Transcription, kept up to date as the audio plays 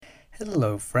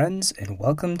Hello, friends, and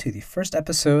welcome to the first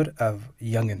episode of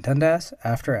Young and Dundas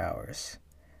After Hours.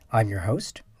 I'm your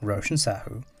host, Roshan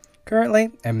Sahu.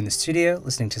 Currently, I'm in the studio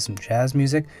listening to some jazz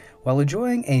music while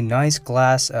enjoying a nice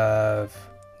glass of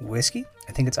whiskey.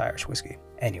 I think it's Irish whiskey.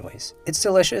 Anyways, it's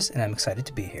delicious and I'm excited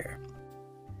to be here.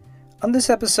 On this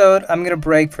episode, I'm going to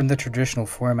break from the traditional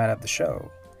format of the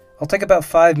show. I'll take about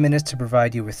 5 minutes to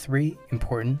provide you with 3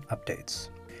 important updates.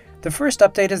 The first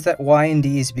update is that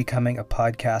Y&D is becoming a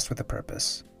podcast with a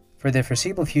purpose. For the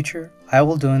foreseeable future, I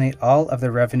will donate all of the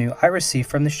revenue I receive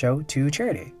from the show to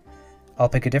charity. I'll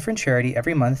pick a different charity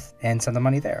every month and send the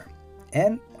money there.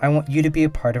 And I want you to be a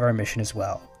part of our mission as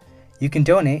well. You can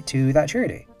donate to that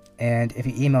charity. And if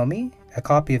you email me a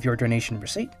copy of your donation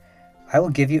receipt, I will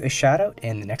give you a shout out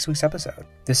in the next week's episode.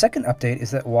 The second update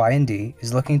is that Y&D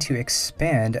is looking to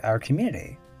expand our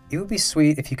community. It would be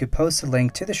sweet if you could post a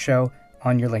link to the show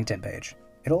on your LinkedIn page.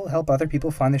 It'll help other people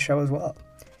find the show as well.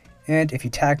 And if you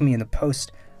tag me in the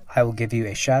post, I will give you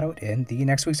a shout out in the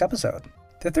next week's episode.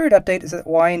 The third update is that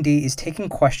Y&D is taking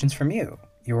questions from you.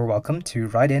 You are welcome to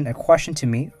write in a question to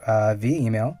me via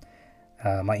email.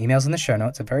 My email's in the show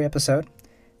notes of every episode,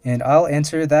 and I'll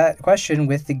answer that question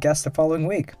with the guest the following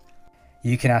week.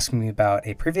 You can ask me about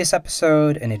a previous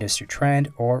episode, an industry trend,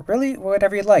 or really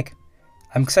whatever you'd like.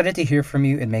 I'm excited to hear from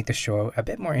you and make the show a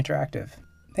bit more interactive.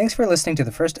 Thanks for listening to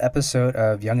the first episode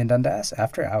of Young and Dundas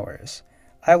After Hours.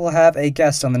 I will have a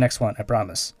guest on the next one, I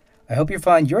promise. I hope you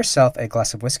find yourself a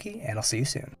glass of whiskey, and I'll see you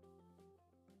soon.